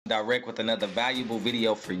direct with another valuable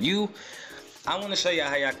video for you. I want to show you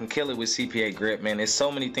how y'all can kill it with CPA grip, man. There's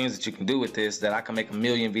so many things that you can do with this that I can make a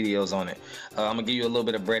million videos on it. I'm gonna give you a little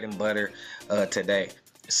bit of bread and butter today.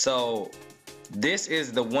 So this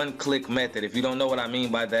is the one-click method. If you don't know what I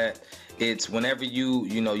mean by that, it's whenever you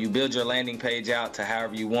build your landing page out to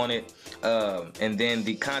however you want it, and then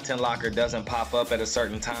the content locker doesn't pop up at a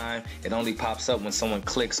certain time. It only pops up when someone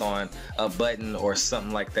clicks on a button or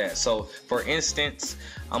something like that. So for instance,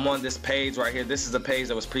 I'm on this page right here. This is a page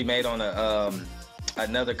that was pre-made on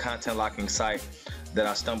another content locking site that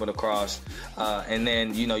I stumbled across, and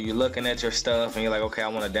then you're looking at your stuff and you're like, okay, I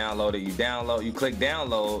want to download it. You click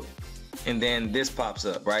download, and then this pops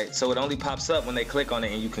up, right? So it only pops up when they click on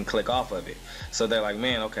it, and you can click off of it. So they're like,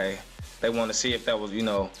 man, okay, they want to see if that was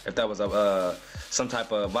a some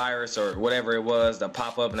type of virus or whatever it was that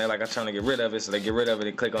pop up, and they're like, I'm trying to get rid of it. So they get rid of it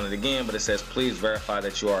and click on it again, but it says please verify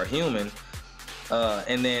that you are a human.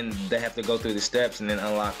 And then they have to go through the steps and then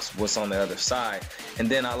unlocks what's on the other side. And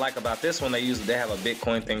then I like about this one, they have a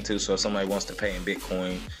Bitcoin thing too. So if somebody wants to pay in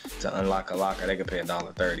Bitcoin to unlock a locker, they can pay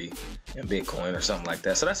 $1.30 in Bitcoin or something like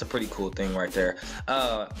that. So that's a pretty cool thing right there.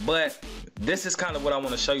 But this is kind of what I want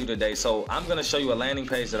to show you today. So I'm going to show you a landing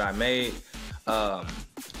page that I made.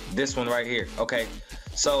 This one right here. Okay.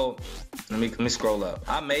 So let me scroll up.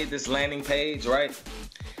 I made this landing page, right?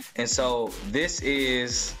 And so this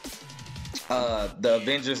is the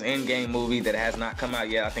Avengers Endgame movie that has not come out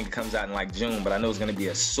yet. I think it comes out in like June, but I know it's going to be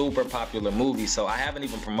a super popular movie. So I haven't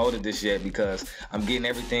even promoted this yet because I'm getting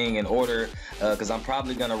everything in order, because I'm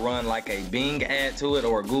probably going to run like a Bing ad to it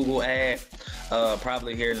or a Google ad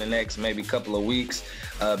probably here in the next maybe couple of weeks,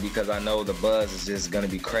 because I know the buzz is just going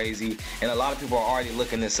to be crazy. And a lot of people are already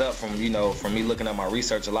looking this up from me looking at my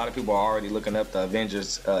research. A lot of people are already looking up the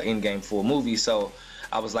Avengers Endgame full movie. So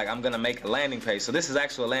I was like, I'm going to make a landing page. So this is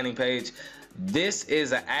actually a landing page. This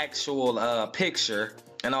is an actual picture,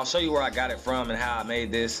 and I'll show you where I got it from and how I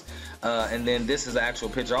made this. And then this is an actual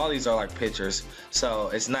picture. All these are like pictures. So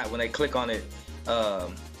it's not, when they click on it,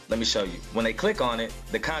 let me show you. When they click on it,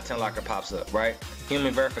 the content locker pops up, right?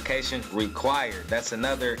 Human verification required. That's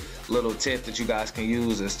another little tip that you guys can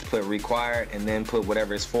use, is to put required and then put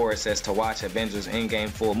whatever it's for. It says to watch Avengers Endgame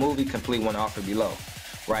full movie, complete one offer below.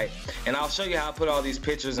 Right, and I'll show you how I put all these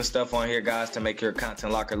pictures and stuff on here, guys, to make your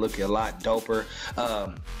content locker look a lot doper.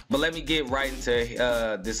 But let me get right into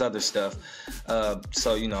this other stuff.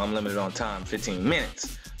 So I'm limited on time, 15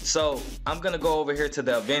 minutes. So I'm gonna go over here to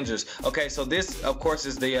the Avengers. Okay, so this of course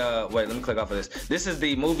is the wait, let me click off of this. This is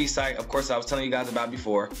the movie site, of course, I was telling you guys about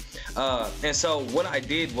before. And so what I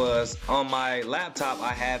did was, on my laptop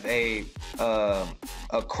I have a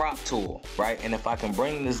crop tool, right? And if I can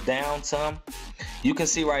bring this down some, you can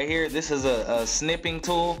see right here, this is a snipping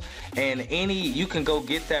tool, and you can go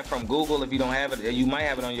get that from Google if you don't have it. You might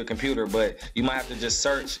have it on your computer, but you might have to just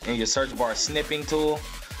search in your search bar snipping tool,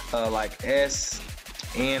 like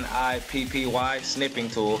SNIPPY snipping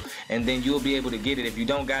tool, and then you'll be able to get it. If you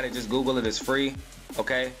don't got it, just Google it. It's free,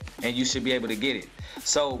 okay? And you should be able to get it.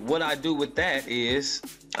 So what I do with that is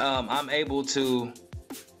I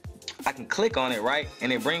can click on it, right?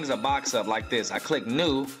 And it brings a box up like this. I click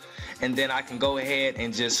new, and then I can go ahead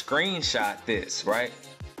and just screenshot this, right?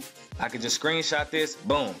 I can just screenshot this,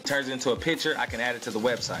 boom, turns it into a picture. I can add it to the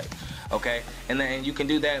website, okay? And then you can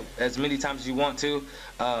do that as many times as you want to.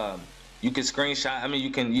 You can screenshot, you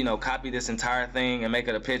can, copy this entire thing and make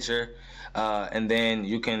it a picture. And then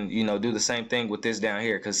you can, do the same thing with this down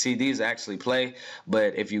here. Cause see, these actually play,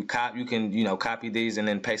 but if you you can, copy these and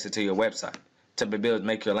then paste it to your website to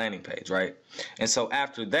make your landing page, right? And so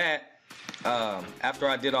after that, after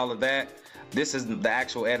I did all of that, this is the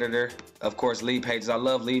actual editor. Of course, lead pages. I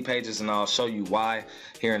love lead pages, and I'll show you why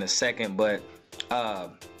here in a second. But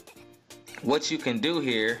what you can do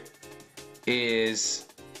here is,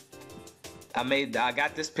 I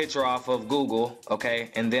got this picture off of Google,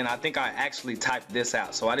 okay, and then I think I actually typed this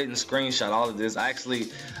out. So I didn't screenshot all of this. I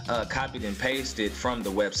actually copied and pasted from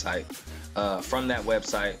the website, from that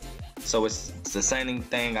website. So it's the same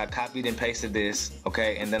thing. I copied and pasted this,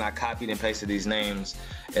 okay, and then I copied and pasted these names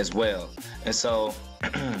as well. And so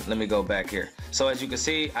let me go back here. So as you can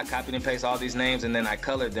see, I copied and pasted all these names, and then I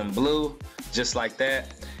colored them blue, just like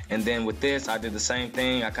that. And then with this, I did the same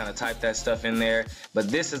thing. I kind of typed that stuff in there. But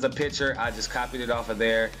this is a picture. I just copied it off of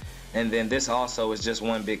there. And then this also is just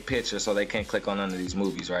one big picture, so they can't click on none of these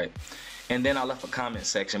movies, right? And then I left a comment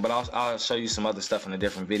section, but I'll show you some other stuff in a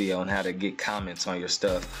different video on how to get comments on your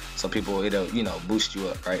stuff, so people, it'll boost you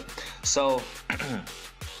up, right? So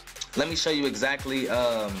let me show you exactly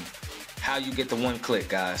how you get the one click,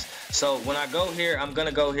 guys. So when I go here, I'm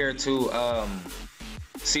gonna go here to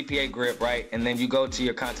CPA grip, right? And then you go to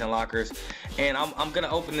your content lockers, and I'm gonna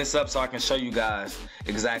open this up so I can show you guys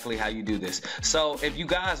exactly how you do this. So if you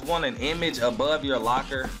guys want an image above your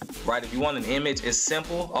locker, right? If you want an image, it's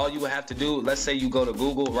simple. All you would have to do, let's say you go to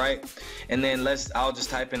Google, right? And then I'll just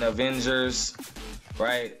type in Avengers,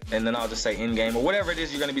 right? And then I'll just say in-game or whatever it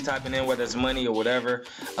is you're gonna be typing in, whether it's money or whatever.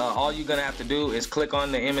 All you're gonna have to do is click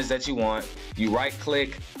on the image that you want. You right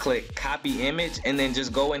click, click copy image, and then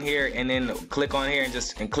just go in here and then click on here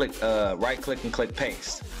and click right click and click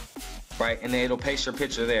paste. Right, and then it'll paste your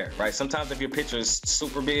picture there, right? Sometimes if your picture is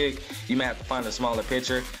super big, you may have to find a smaller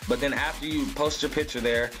picture, but then after you post your picture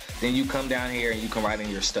there, then you come down here and you can write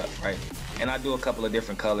in your stuff, right? And I do a couple of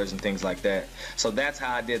different colors and things like that. So that's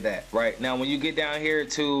how I did that, right? Now when you get down here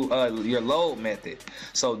to your load method,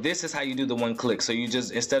 so this is how you do the one click. So you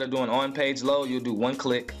just, instead of doing on page load, you'll do one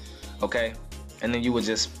click, okay? And then you would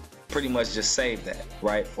just pretty much just save that,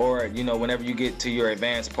 right? Or, you know, whenever you get to your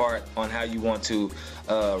advanced part on how you want to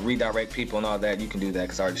redirect people and all that, you can do that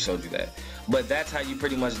because I already showed you that. But that's how you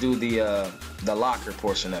pretty much do the locker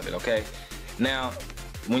portion of it, okay? Now,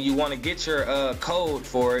 when you want to get your code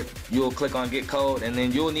for it, you'll click on get code, and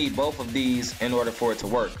then you'll need both of these in order for it to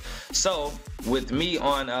work. So with me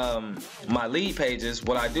on my lead pages,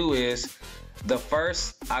 what I do is the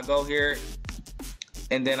first, I go here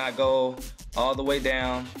and then I go all the way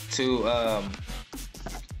down to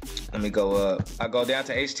let me go up. I go down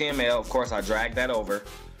to HTML. Of course, I drag that over,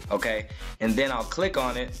 okay? And then I'll click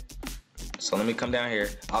on it. So let me come down here.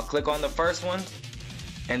 I'll click on the first one,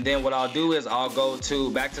 and then what I'll do is I'll go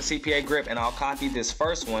back to CPA grip, and I'll copy this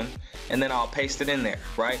first one, and then I'll paste it in there,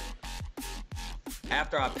 right?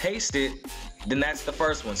 After I paste it, then that's the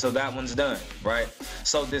first one, so that one's done, right?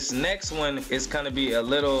 So this next one is gonna be a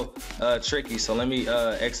little tricky, so let me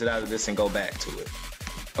exit out of this and go back to it,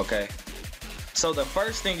 okay? So the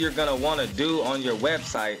first thing you're gonna wanna do on your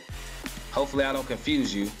website, hopefully I don't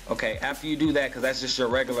confuse you, okay, after you do that, because that's just your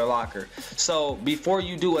regular locker. So before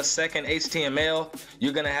you do a second HTML,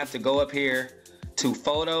 you're gonna have to go up here to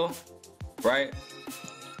photo, right?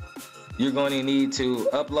 You're going to need to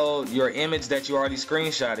upload your image that you already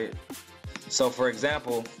screenshotted. So for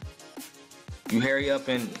example, you hurry up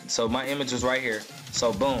and, so my image is right here.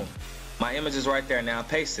 So boom, my image is right there. Now I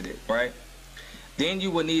pasted it, right? Then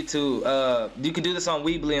you would need to, you can do this on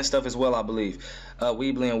Weebly and stuff as well, I believe.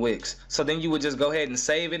 Weebly and Wix. So then you would just go ahead and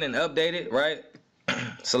save it and update it, right?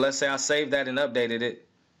 So let's say I saved that and updated it,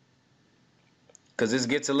 because this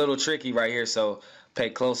gets a little tricky right here, so pay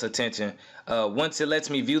close attention. Once it lets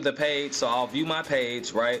me view the page, so I'll view my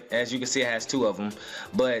page, right? As you can see, it has two of them,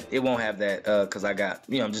 but it won't have that because I got,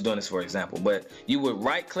 you know, I'm just doing this for example. But you would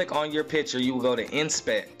right click on your picture, you would go to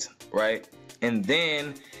inspect, right? And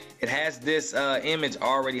then it has this image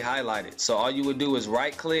already highlighted. So all you would do is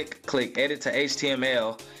right click, click edit to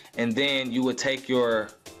HTML, and then you would take your,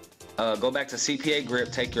 go back to CPA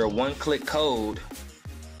grip, take your one click code,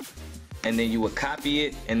 and then you would copy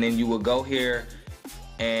it, and then you would go here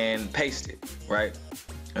and paste it, right?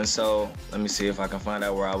 And so let me see if I can find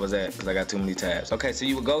out where I was at, because I got too many tabs. Okay, so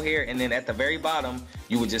you would go here, and then at the very bottom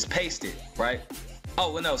you would just paste it, right?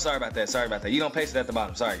 Oh well, no, sorry about that, you don't paste it at the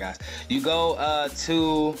bottom, sorry guys. You go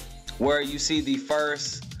to where you see the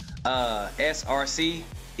first src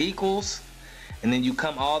equals, and then you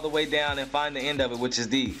come all the way down and find the end of it, which is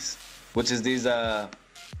these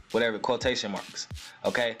whatever quotation marks,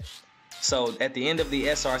 okay? So at the end of the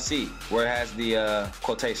src, where it has the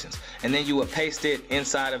quotations, and then you would paste it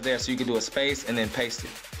inside of there, so you can do a space and then paste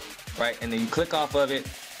it, right? And then you click off of it,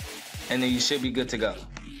 and then you should be good to go.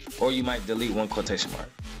 Or you might delete one quotation mark.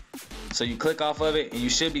 So you click off of it, and you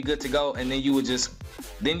should be good to go. And then you would just,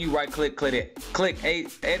 then you right click, edit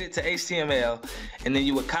to HTML, and then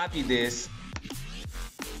you would copy this,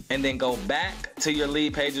 and then go back to your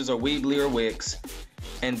lead pages or Weebly or Wix,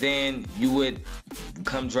 and then you would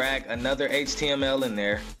come drag another HTML in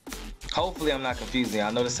there. Hopefully I'm not confusing.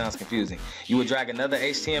 I know this sounds confusing. You would drag another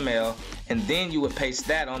HTML, and then you would paste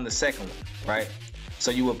that on the second one, right? So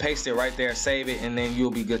you would paste it right there, save it, and then you'll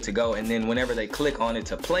be good to go. And then whenever they click on it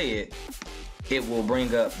to play it, it will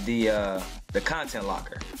bring up the content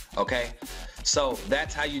locker, okay? So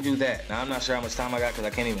that's how you do that. Now I'm not sure how much time I got because I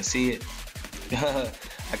can't even see it.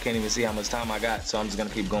 I can't even see how much time I got, so I'm just gonna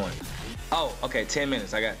keep going. Oh, okay, 10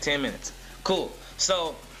 minutes. I got 10 minutes. Cool.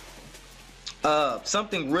 So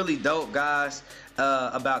something really dope, guys,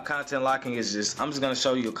 about content locking is just, I'm just gonna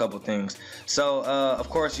show you a couple things. So of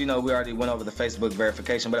course, you know, we already went over the Facebook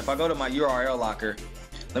verification, but if I go to my URL locker,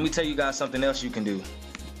 let me tell you guys something else you can do.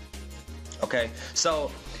 Okay,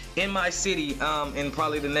 so in my city, in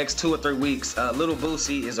probably the next 2 or 3 weeks, Little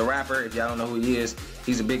Boosie is a rapper. If y'all don't know who he is,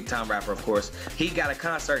 he's a big time rapper, of course. He got a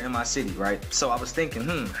concert in my city, right? So I was thinking,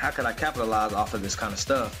 how could I capitalize off of this kind of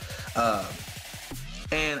stuff?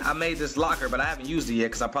 And I made this locker, but I haven't used it yet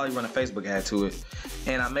because I probably run a Facebook ad to it.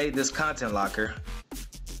 And I made this content locker,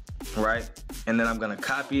 right? And then I'm gonna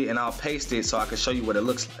copy it and I'll paste it so I can show you what it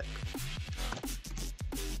looks like.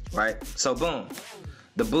 Right? So boom.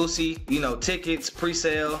 The Boosie, you know, tickets,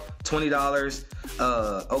 pre-sale, $20,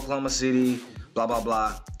 Oklahoma City, blah, blah,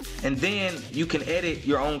 blah. And then you can edit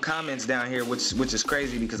your own comments down here, which is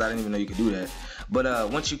crazy because I didn't even know you could do that.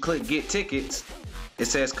 But once you click get tickets, it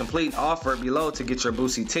says complete offer below to get your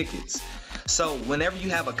Boosie tickets. So whenever you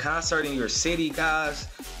have a concert in your city, guys,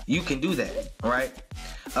 you can do that, right?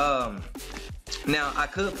 Now I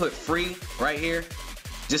could put free right here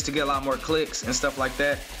just to get a lot more clicks and stuff like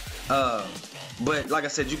that. But like I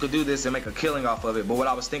said, you could do this and make a killing off of it. But what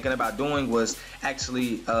I was thinking about doing was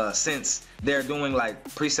actually, since they're doing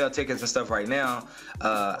like pre-sale tickets and stuff right now,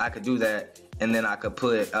 I could do that, and then I could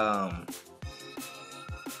put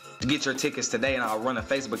get your tickets today, and I'll run a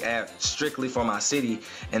Facebook ad strictly for my city,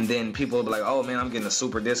 and then people will be like, oh man, I'm getting a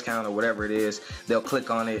super discount or whatever it is. They'll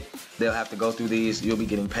click on it, they'll have to go through these, you'll be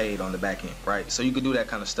getting paid on the back end, right? So you could do that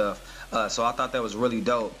kind of stuff. So I thought that was really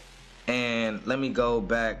dope. And let me go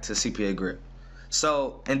back to CPA Grip.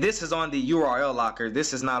 So, and this is on the URL locker.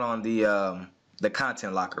 This is not on the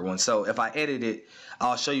content locker one. So if I edit it,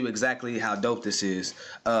 I'll show you exactly how dope this is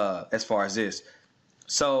as far as this.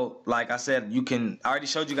 So like I said, I already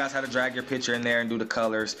showed you guys how to drag your picture in there and do the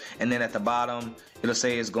colors. And then at the bottom, it'll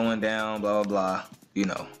say it's going down, blah, blah, blah. You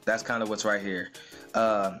know, that's kind of what's right here.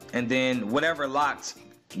 And then whatever locked,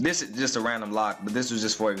 this is just a random lock, but this was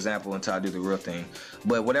just for example until I do the real thing.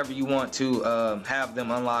 But whatever you want to have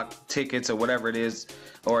them unlock tickets or whatever it is,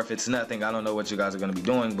 or if it's nothing, I don't know what you guys are going to be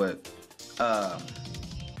doing, but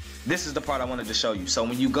this is the part I wanted to show you. So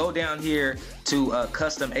when you go down here to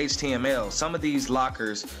custom HTML, some of these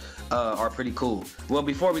lockers are pretty cool. Well,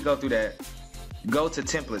 before we go through that, go to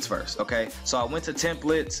templates first, okay? So I went to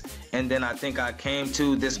templates, and then I think I came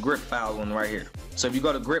to this grip file one right here. So if you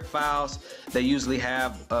go to grip files, they usually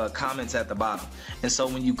have comments at the bottom. And so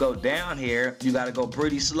when you go down here, you gotta go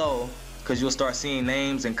pretty slow because you'll start seeing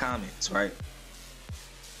names and comments, right?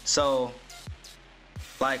 So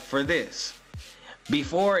like for this,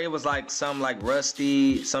 before it was like some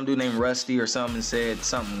dude named Rusty or something said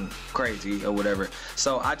something crazy or whatever.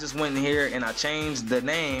 So I just went in here and I changed the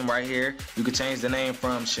name right here. You could change the name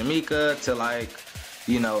from Shamika to like,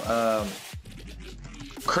 you know,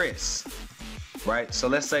 Chris, right? So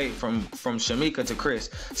let's say from Shamika to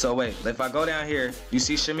Chris. So wait, if I go down here, you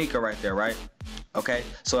see Shamika right there, right? Okay,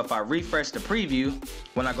 so if I refresh the preview,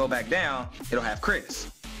 when I go back down, it'll have Chris.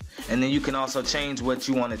 And then you can also change what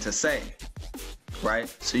you want it to say. Right,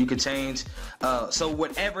 so you can change, so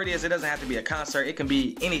whatever it is, it doesn't have to be a concert, it can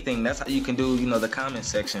be anything. That's how you can do, you know, the comment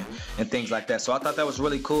section and things like that. So I thought that was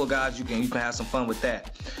really cool, guys. You can have some fun with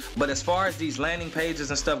that. But as far as these landing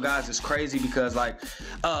pages and stuff, guys, it's crazy because like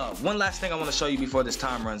one last thing I want to show you before this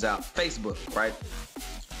time runs out. Facebook, right?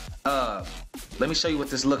 Let me show you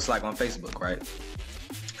what this looks like on Facebook, right?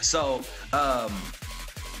 So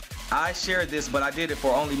I shared this, but I did it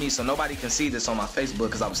for only me, so nobody can see this on my Facebook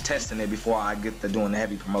because I was testing it before I get to doing the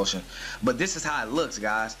heavy promotion. But this is how it looks,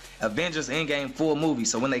 guys. Avengers Endgame full movie.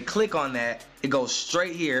 So when they click on that, it goes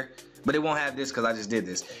straight here, but it won't have this because I just did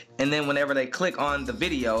this. And then whenever they click on the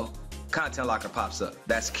video, content locker pops up.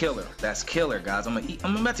 That's killer. That's killer, guys.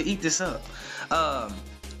 I'm about to eat this up.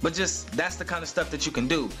 But just that's the kind of stuff that you can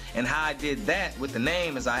do. And how I did that with the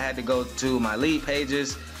name is I had to go to my lead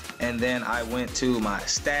pages, and then I went to my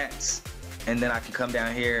stats, and then I can come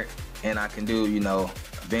down here and I can do, you know,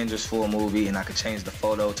 Avengers full movie, and I can change the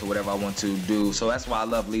photo to whatever I want to do. So that's why I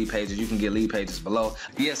love lead pages. You can get lead pages below.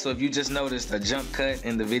 Yeah, so if you just noticed a jump cut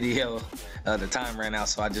in the video, the time ran out,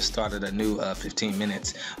 so I just started a new 15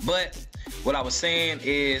 minutes. But what I was saying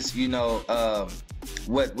is, you know,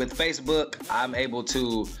 with Facebook, I'm able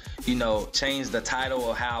to, you know, change the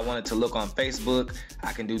title of how I want it to look on Facebook.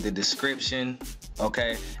 I can do the description,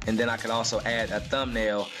 okay, and then I can also add a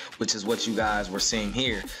thumbnail, which is what you guys were seeing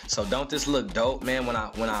here. So don't this look dope, man? When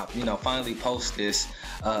I you know, finally post this,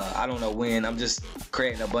 I don't know when. I'm just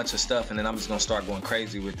creating a bunch of stuff, and then I'm just gonna start going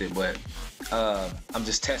crazy with it. But I'm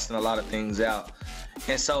just testing a lot of things out.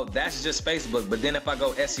 And so that's just Facebook. But then if I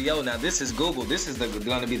go SEO, now this is Google. This is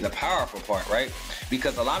going to be the powerful part, right?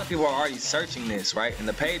 Because a lot of people are already searching this, right? And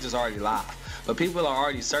the page is already live. but people are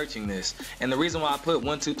already searching this. And the reason why I put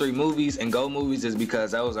 1, 2, 3 movies and Go Movies is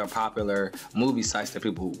because those are popular movie sites that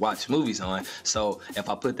people watch movies on. So if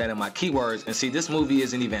I put that in my keywords, and see, this movie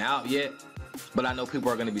isn't even out yet, but I know people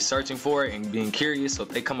are going to be searching for it and being curious. So if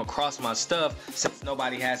they come across my stuff, since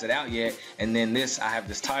nobody has it out yet, and then I have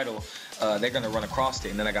this title, they're going to run across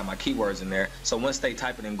it, and then I got my keywords in there. So once they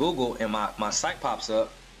type it in Google and my site pops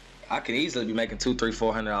up, I could easily be making $200,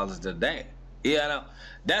 $300, $400 a day. Yeah, I know.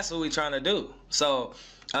 That's what we're trying to do. So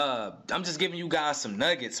I'm just giving you guys some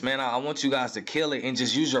nuggets, man. I want you guys to kill it and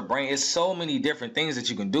just use your brain. It's so many different things that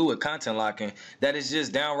you can do with content locking that is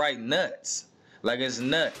just downright nuts. Like, it's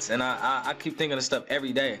nuts. And I keep thinking of stuff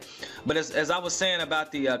every day. But as I was saying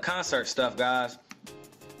about the concert stuff, guys,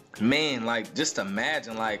 man, like, just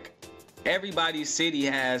imagine, like, everybody's city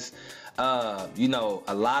has, you know,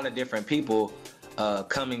 a lot of different people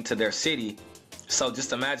coming to their city. So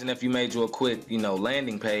just imagine if you made you a quick, you know,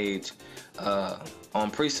 landing page on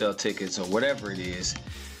pre-sale tickets or whatever it is,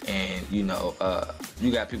 and you know,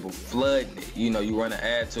 you got people flooding it. You know, you run an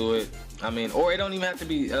ad to it. I mean, or it don't even have to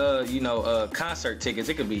be, you know, concert tickets.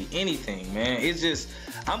 It could be anything, man. It's just,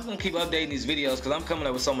 I'm gonna keep updating these videos because I'm coming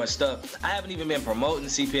up with so much stuff. I haven't even been promoting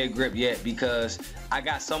CPA Grip yet because I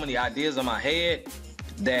got so many ideas in my head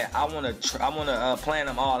that I wanna plan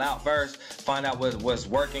them all out first, find out what's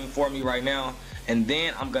working for me right now, and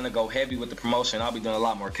then I'm gonna go heavy with the promotion. I'll be doing a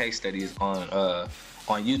lot more case studies on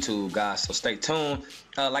YouTube, guys, so stay tuned.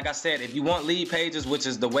 Like I said, if you want lead pages, which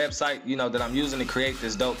is the website, you know, that I'm using to create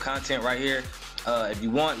this dope content right here, if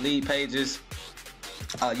you want lead pages,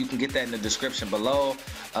 you can get that in the description below.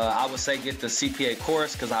 I would say get the CPA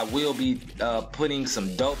course because I will be putting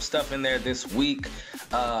some dope stuff in there this week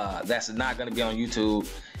that's not going to be on YouTube.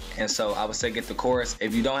 And so I would say get the course.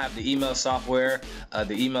 If you don't have the email software,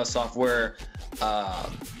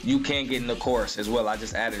 you can get in the course as well. I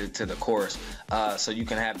just added it to the course, so you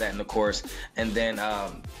can have that in the course. And then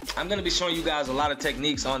I'm going to be showing you guys a lot of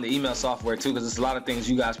techniques on the email software too, because there's a lot of things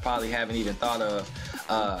you guys probably haven't even thought of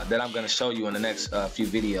that I'm going to show you in the next few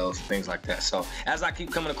videos and things like that. So as I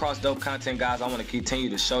keep coming across dope content, guys, I want to continue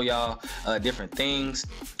to show y'all different things.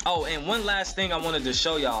 Oh, and one last thing I wanted to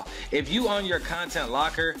show y'all. If you on your content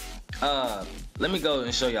locker, let me go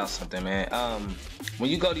and show y'all something, man. When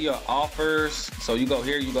you go to your offers, so you go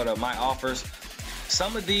here, you go to my offers,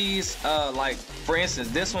 some of these, like for instance,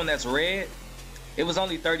 this one that's red, it was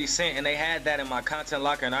only 30 cents, and they had that in my content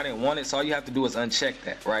locker and I didn't want it, so all you have to do is uncheck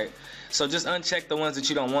that, right? So just uncheck the ones that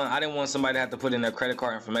you don't want. I didn't want somebody to have to put in their credit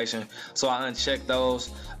card information, so I unchecked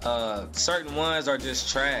those. Certain ones are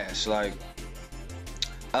just trash, like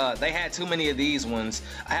they had too many of these ones.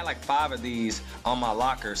 I had like 5 of these on my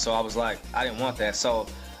locker, so I was like, I didn't want that. So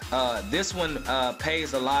this one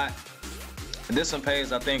pays a lot. This one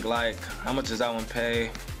pays, I think, like, how much does that one pay?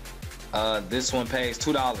 This one pays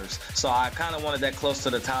 $2. So I kind of wanted that close to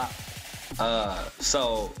the top.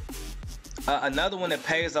 Another one that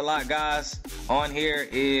pays a lot, guys, on here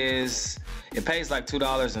is, it pays like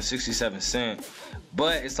 $2.67,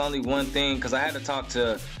 but it's only one thing, because I had to talk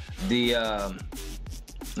to the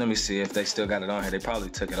let me see if they still got it on here. They probably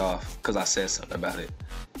took it off because I said something about it.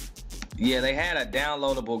 Yeah, they had a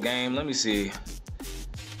downloadable game. Let me see.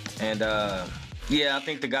 And yeah, I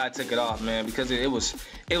think the guy took it off, man, because it was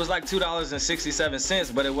like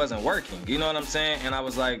 $2.67, but it wasn't working. You know what I'm saying? And I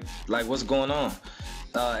was like what's going on?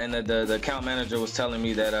 And the account manager was telling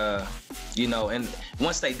me that you know, and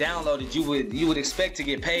once they downloaded, you would expect to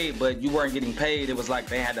get paid, but you weren't getting paid. It was like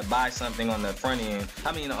they had to buy something on the front end,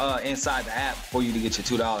 I mean inside the app, for you to get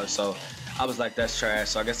your $2. So I was like, that's trash.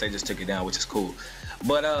 So I guess they just took it down, which is cool.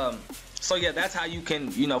 But so yeah, that's how you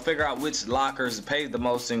can, you know, figure out which lockers pay the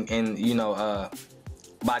most, and you know,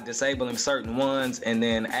 by disabling certain ones and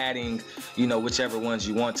then adding, you know, whichever ones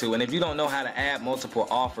you want to. And if you don't know how to add multiple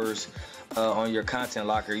offers on your content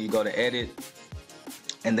locker, you go to edit,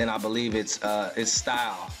 and then I believe it's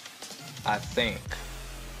style, I think.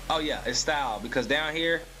 Oh yeah, it's style, because down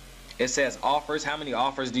here it says offers. How many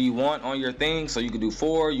offers do you want on your thing? So you could do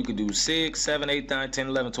 4, you could do 6, 7, 8, 9, 10,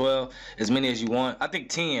 11, 12, as many as you want. I think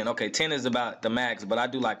 10. Okay, 10 is about the max, but I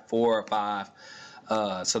do like 4 or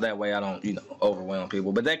 5. So that way I don't, you know, overwhelm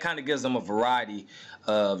people. But that kind of gives them a variety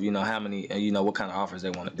of, you know, how many, you know, what kind of offers they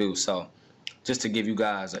want to do. So just to give you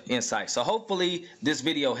guys an insight. So hopefully this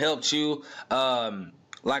video helped you.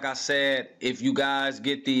 Like I said, if you guys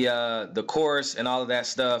get the course and all of that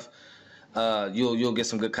stuff, you'll get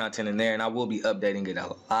some good content in there, and I will be updating it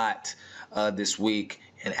a lot this week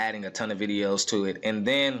and adding a ton of videos to it. And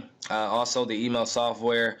then also the email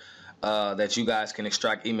software, that you guys can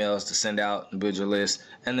extract emails to send out and build your list,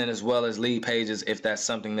 and then as well as lead pages if that's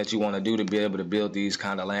something that you want to do to be able to build these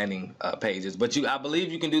kind of landing pages. But I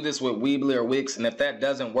believe you can do this with Weebly or Wix, and if that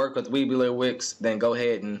doesn't work with Weebly or Wix, then go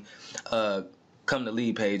ahead and come to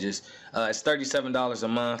lead pages. It's $37 a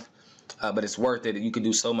month, but it's worth it. You can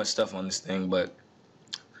do so much stuff on this thing. But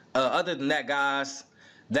other than that, guys,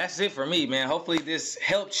 that's it for me, man. Hopefully this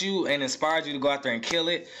helped you and inspired you to go out there and kill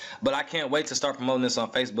it. But I can't wait to start promoting this on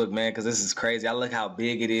Facebook, man, because this is crazy. I look how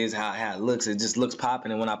big it is, how it looks. It just looks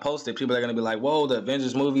popping. And when I post it, people are going to be like, whoa, the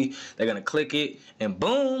Avengers movie. They're going to click it. And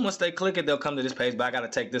boom, once they click it, they'll come to this page. But I got to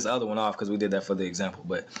take this other one off because we did that for the example.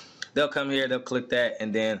 But they'll come here, they'll click that,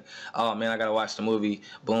 and then, oh, man, I got to watch the movie.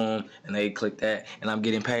 Boom, and they click that, and I'm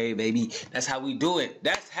getting paid, baby. That's how we do it.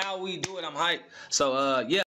 That's how we do it. I'm hyped. So, yeah.